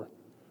 4.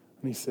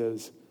 And he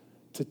says,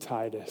 to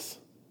Titus,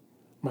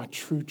 my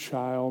true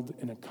child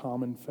in a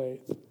common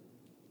faith.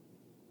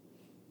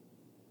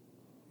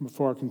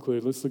 Before I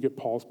conclude, let's look at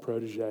Paul's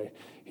protege.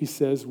 He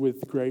says,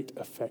 with great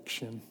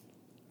affection.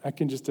 I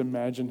can just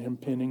imagine him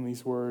penning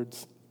these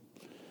words.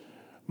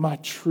 my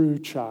true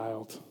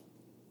child.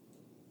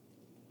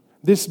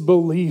 This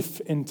belief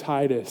in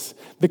Titus,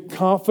 the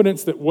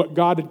confidence that what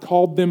God had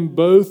called them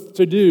both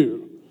to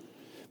do,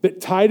 that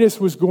Titus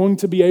was going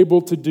to be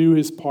able to do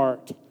his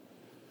part.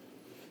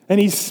 And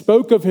he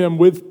spoke of him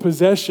with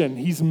possession.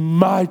 He's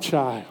my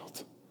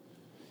child.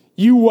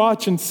 You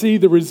watch and see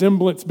the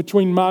resemblance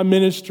between my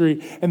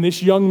ministry and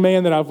this young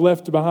man that I've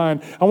left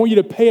behind. I want you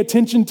to pay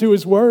attention to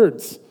his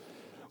words.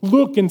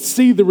 Look and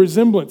see the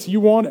resemblance.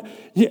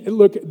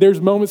 Look,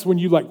 there's moments when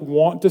you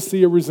want to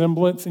see a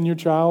resemblance in your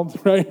child,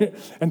 right?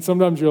 And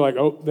sometimes you're like,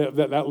 oh,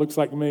 that looks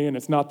like me, and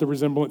it's not the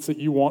resemblance that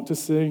you want to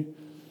see.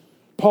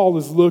 Paul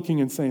is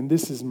looking and saying,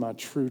 this is my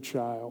true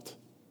child.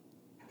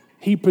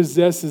 He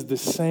possesses the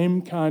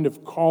same kind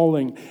of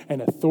calling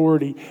and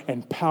authority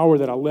and power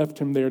that I left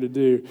him there to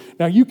do.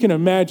 Now, you can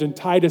imagine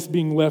Titus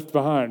being left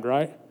behind,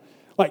 right?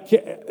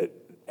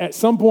 At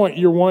some point,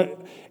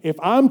 if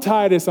I'm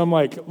Titus, I'm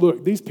like,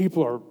 look, these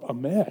people are a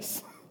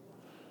mess.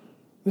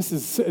 This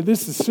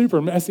is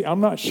super messy. I'm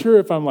not sure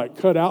if I'm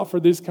cut out for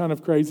this kind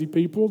of crazy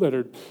people that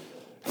are,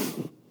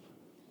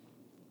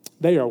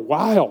 they are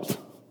wild.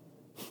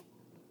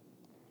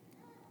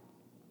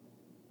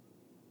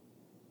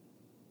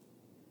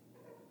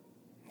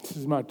 This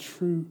is my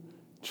true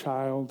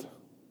child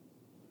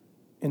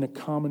in a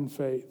common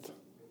faith.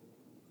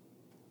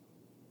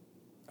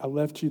 I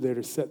left you there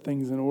to set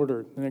things in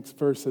order. The next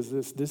verse says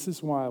this: this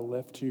is why I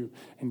left you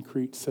in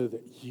Crete, so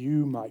that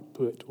you might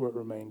put what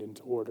remained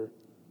into order.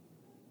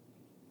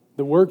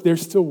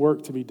 There's still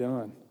work to be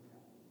done.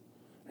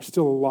 There's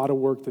still a lot of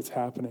work that's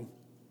happening.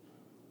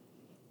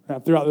 Now,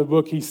 throughout the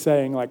book, he's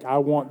saying, I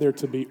want there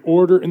to be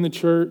order in the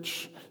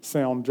church,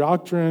 sound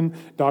doctrine,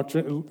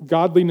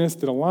 godliness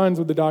that aligns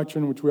with the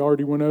doctrine, which we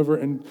already went over.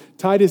 And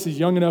Titus is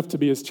young enough to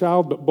be his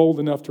child, but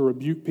bold enough to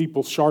rebuke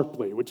people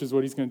sharply, which is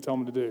what he's going to tell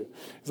them to do.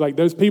 It's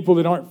those people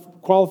that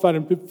aren't qualified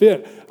and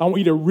fit, I want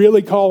you to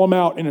really call them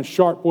out in a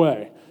sharp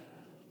way.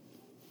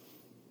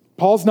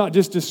 Paul's not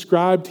just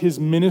described his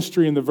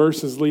ministry in the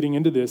verses leading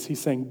into this.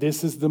 He's saying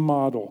this is the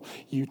model.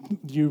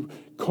 You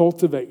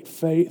cultivate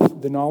faith,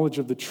 the knowledge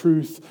of the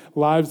truth,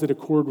 lives that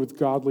accord with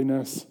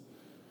godliness.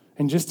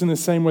 And just in the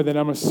same way that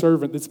I'm a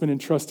servant that's been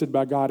entrusted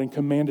by God and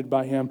commanded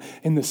by him,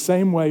 in the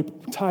same way,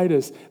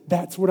 Titus,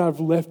 that's what I've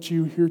left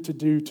you here to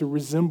do, to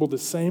resemble the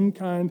same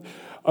kind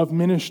of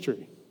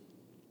ministry.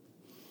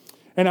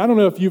 And I don't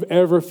know if you've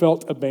ever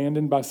felt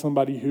abandoned by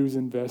somebody who's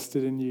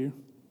invested in you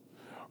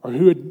or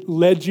who had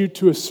led you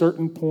to a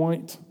certain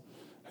point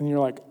and you're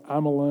like,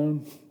 I'm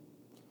alone.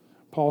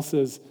 Paul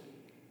says,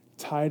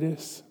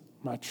 Titus,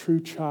 my true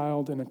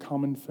child in a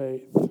common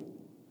faith,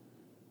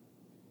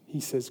 he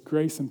says,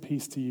 grace and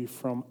peace to you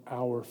from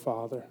our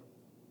Father.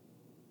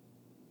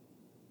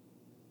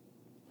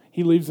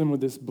 He leaves him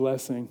with this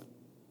blessing,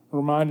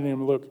 reminding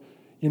him, look,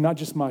 you're not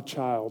just my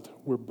child,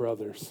 we're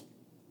brothers.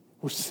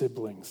 We're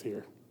siblings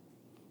here.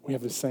 We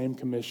have the same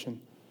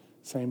commission,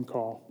 same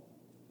call.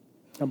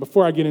 Now,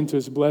 before I get into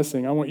his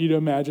blessing, I want you to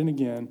imagine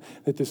again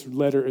that this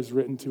letter is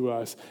written to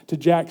us, to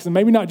Jackson.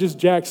 Maybe not just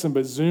Jackson,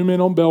 but zoom in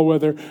on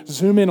Bellwether,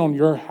 zoom in on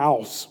your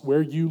house,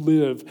 where you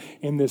live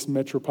in this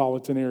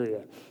metropolitan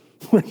area.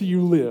 Where do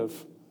you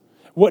live?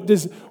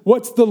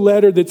 What's the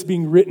letter that's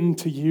being written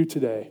to you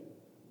today?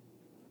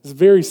 It's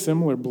very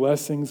similar.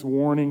 Blessings,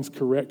 warnings,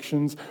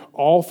 corrections,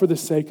 all for the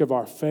sake of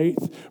our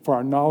faith, for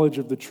our knowledge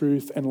of the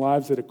truth, and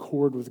lives that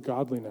accord with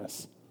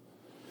godliness.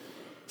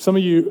 Some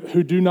of you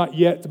who do not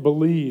yet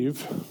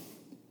believe,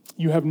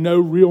 you have no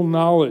real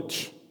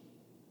knowledge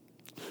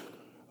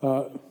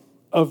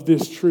of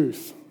this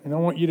truth. And I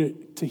want you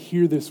to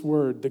hear this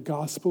word. The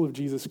gospel of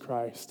Jesus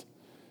Christ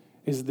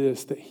is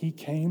this, that he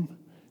came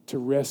to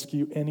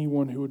rescue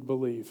anyone who would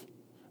believe.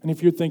 And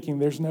if you're thinking,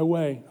 there's no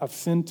way, I've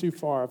sinned too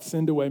far, I've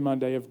sinned away my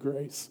day of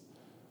grace,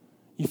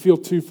 you feel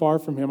too far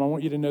from him, I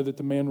want you to know that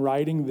the man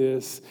writing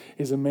this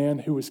is a man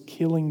who was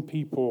killing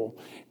people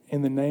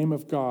in the name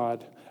of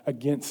God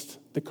against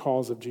the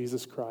cause of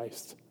Jesus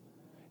Christ.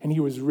 And he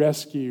was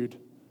rescued.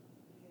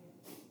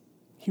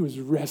 He was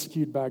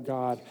rescued by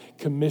God,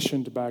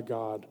 commissioned by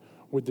God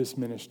with this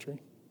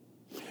ministry.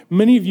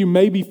 Many of you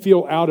maybe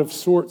feel out of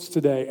sorts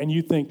today and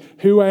you think,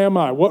 who am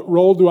I? What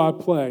role do I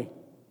play?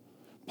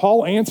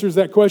 Paul answers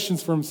that question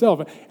for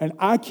himself, and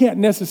I can't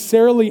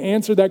necessarily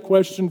answer that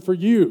question for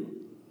you.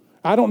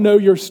 I don't know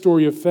your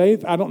story of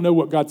faith. I don't know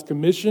what God's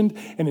commissioned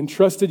and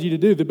entrusted you to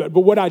do. But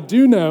what I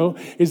do know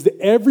is that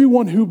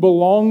everyone who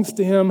belongs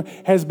to him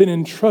has been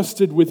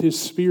entrusted with his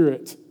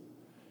Spirit.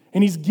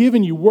 And he's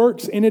given you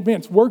works in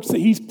advance, works that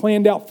he's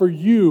planned out for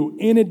you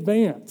in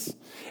advance.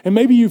 And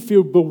maybe you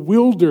feel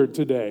bewildered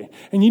today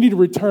and you need to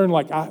return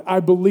I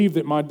believe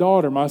that my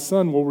daughter, my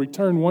son will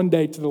return one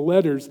day to the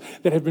letters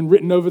that have been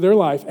written over their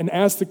life and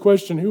ask the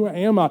question, who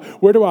am I?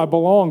 Where do I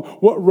belong?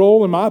 What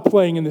role am I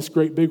playing in this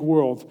great big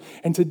world?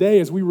 And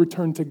today as we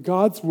return to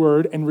God's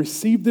word and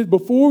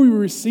before we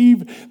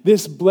receive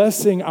this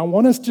blessing, I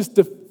want us just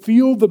to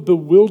feel the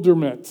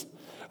bewilderment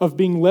of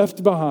being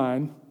left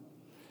behind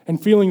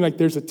and feeling like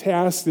there's a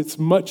task that's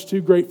much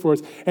too great for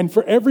us. And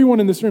for everyone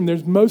in this room,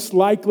 there's most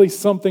likely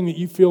something that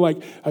you feel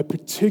like a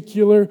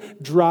particular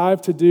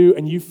drive to do,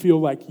 and you feel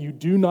like you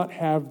do not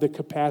have the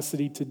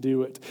capacity to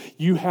do it.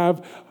 You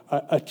have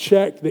a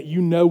check that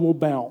you know will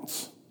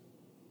bounce.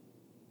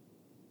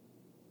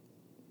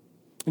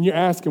 And you're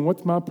asking,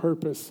 what's my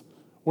purpose?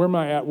 Where am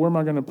I at? Where am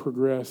I going to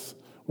progress?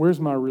 Where's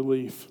my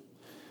relief?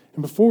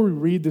 And before we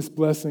read this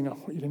blessing, I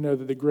want you to know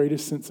that the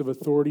greatest sense of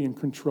authority and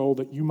control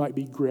that you might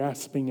be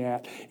grasping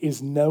at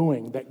is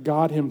knowing that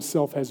God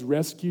himself has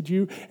rescued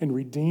you and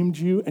redeemed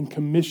you and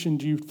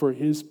commissioned you for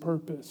his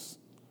purpose.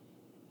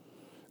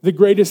 The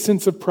greatest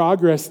sense of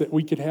progress that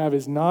we could have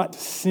is not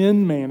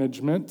sin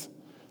management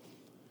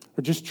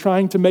or just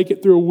trying to make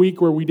it through a week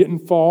where we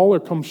didn't fall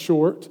or come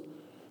short.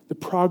 The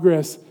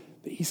progress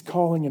that he's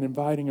calling and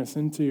inviting us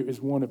into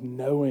is one of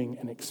knowing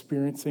and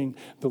experiencing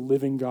the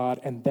living God,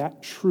 and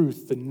that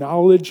truth, the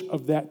knowledge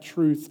of that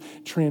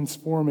truth,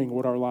 transforming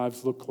what our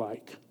lives look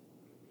like.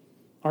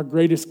 Our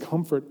greatest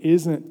comfort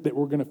isn't that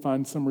we're going to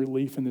find some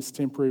relief in this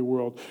temporary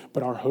world,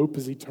 but our hope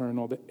is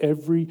eternal, that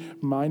every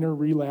minor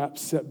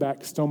relapse,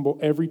 setback, stumble,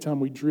 every time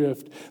we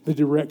drift, the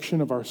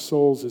direction of our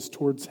souls is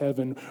towards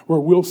heaven,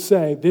 where we'll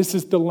say, this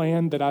is the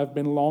land that I've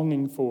been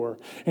longing for.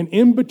 And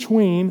in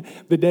between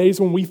the days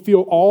when we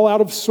feel all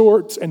out of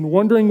sorts and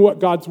wondering what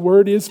God's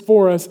word is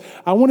for us,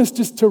 I want us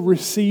just to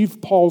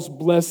receive Paul's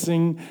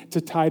blessing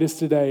to Titus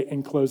today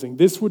in closing.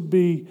 This would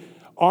be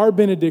our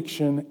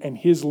benediction and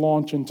his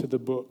launch into the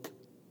book.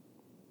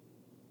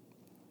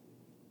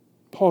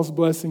 Paul's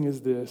blessing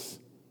is this.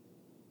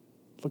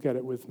 Look at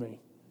it with me.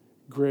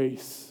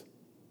 Grace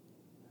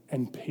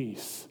and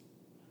peace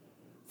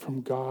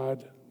from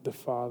God the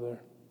Father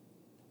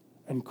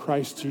and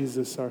Christ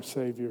Jesus our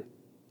Savior.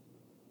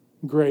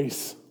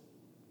 Grace.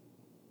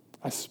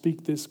 I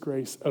speak this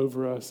grace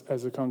over us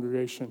as a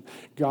congregation.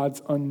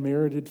 God's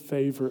unmerited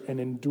favor and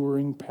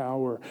enduring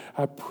power.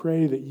 I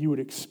pray that you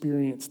would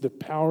experience the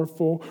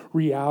powerful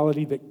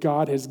reality that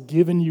God has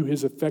given you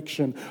his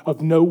affection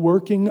of no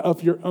working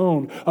of your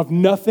own, of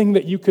nothing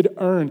that you could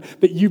earn,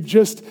 that you've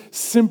just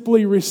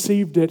simply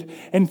received it.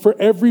 And for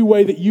every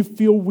way that you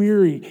feel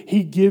weary,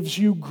 he gives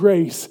you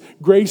grace.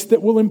 Grace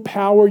that will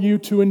empower you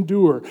to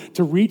endure,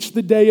 to reach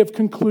the day of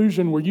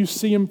conclusion where you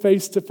see him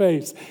face to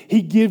face.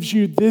 He gives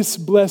you this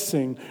blessing.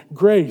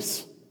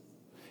 Grace.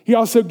 He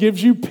also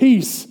gives you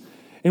peace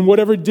in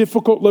whatever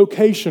difficult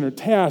location or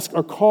task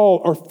or call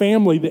or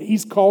family that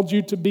he's called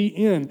you to be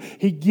in.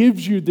 He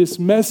gives you this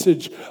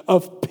message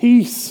of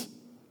peace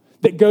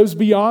that goes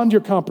beyond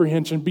your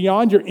comprehension,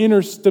 beyond your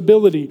inner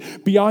stability,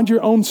 beyond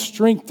your own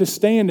strength to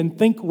stand and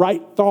think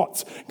right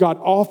thoughts. God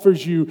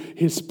offers you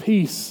his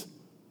peace.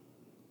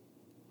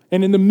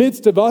 And in the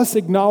midst of us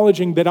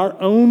acknowledging that our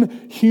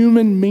own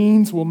human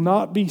means will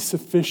not be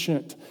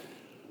sufficient,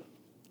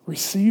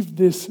 receive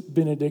this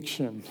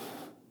benediction,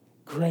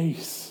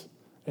 grace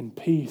and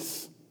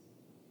peace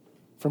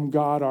from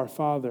God our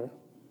Father.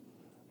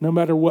 No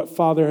matter what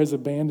father has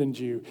abandoned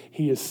you,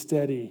 he is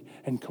steady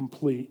and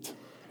complete,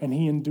 and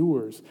he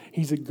endures.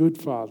 He's a good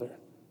father.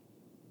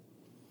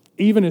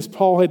 Even as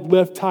Paul had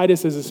left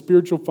Titus as a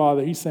spiritual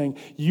father, he's saying,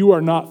 you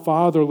are not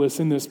fatherless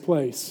in this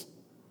place.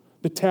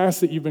 The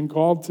task that you've been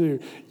called to,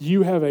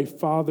 you have a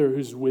father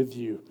who's with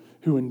you,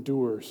 who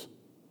endures.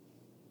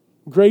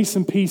 Grace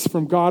and peace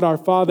from God our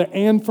Father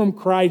and from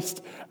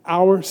Christ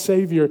our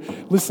Savior.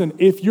 Listen,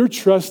 if you're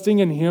trusting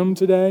in him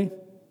today,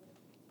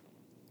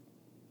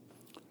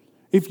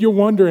 if you're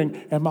wondering,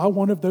 am I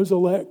one of those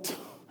elect?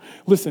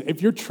 Listen,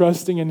 if you're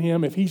trusting in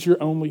him, if he's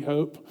your only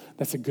hope,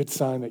 that's a good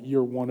sign that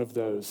you're one of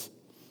those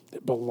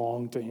that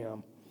belong to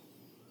him.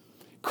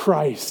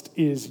 Christ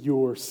is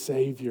your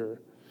Savior.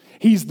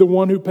 He's the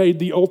one who paid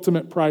the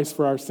ultimate price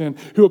for our sin,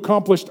 who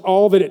accomplished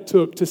all that it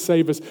took to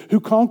save us, who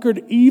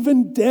conquered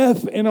even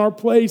death in our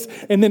place,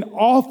 and then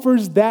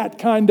offers that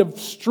kind of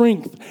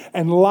strength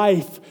and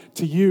life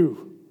to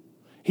you.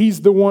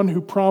 He's the one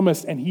who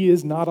promised, and he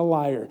is not a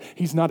liar.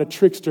 He's not a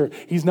trickster.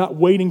 He's not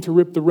waiting to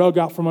rip the rug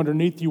out from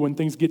underneath you when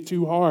things get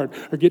too hard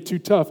or get too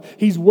tough.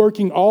 He's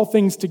working all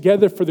things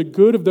together for the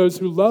good of those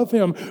who love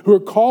him, who are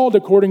called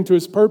according to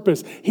his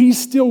purpose.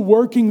 He's still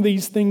working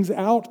these things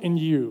out in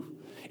you.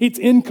 It's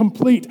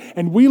incomplete,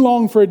 and we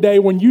long for a day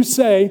when you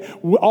say,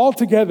 all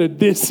together,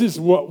 this is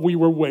what we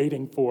were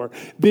waiting for.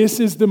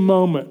 This is the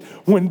moment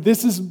when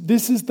this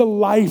is the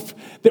life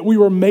that we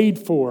were made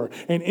for.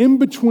 And in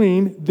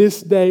between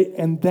this day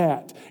and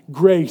that,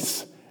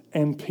 grace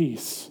and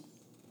peace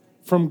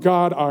from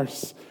God our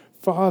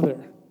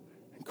Father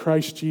and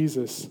Christ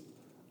Jesus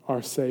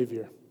our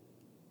Savior.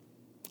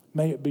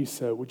 May it be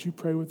so. Would you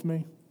pray with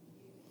me?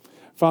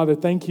 Father,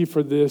 thank you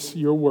for this,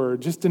 your word,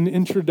 just an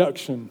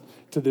introduction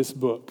to this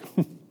book.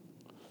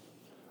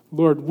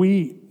 Lord,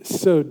 we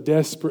so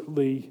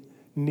desperately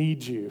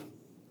need you.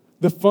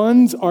 The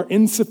funds are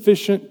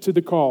insufficient to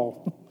the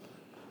call,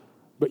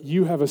 but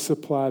you have a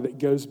supply that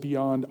goes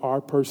beyond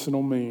our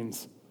personal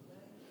means.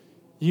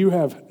 You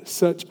have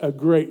such a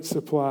great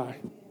supply.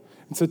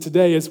 And so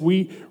today, as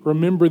we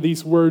remember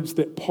these words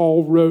that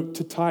Paul wrote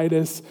to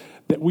Titus,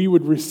 that we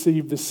would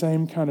receive the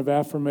same kind of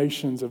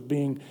affirmations of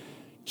being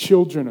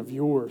children of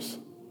yours.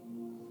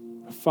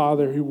 A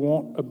Father who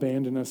won't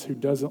abandon us, who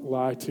doesn't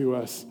lie to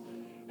us,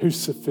 who's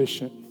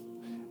sufficient.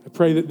 I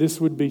pray that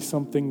this would be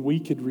something we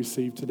could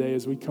receive today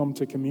as we come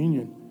to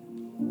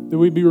communion. That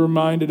we'd be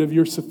reminded of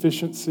your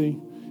sufficiency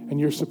and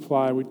your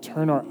supply. We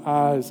turn our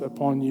eyes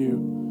upon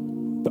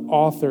you, the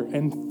author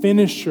and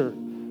finisher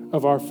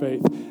of our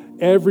faith.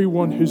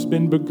 Everyone who's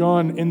been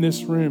begun in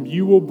this room,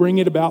 you will bring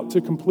it about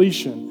to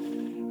completion.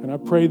 And I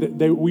pray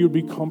that we would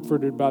be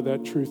comforted by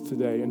that truth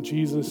today. In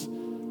Jesus'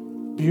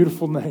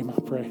 beautiful name, I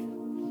pray.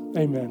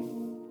 Amen.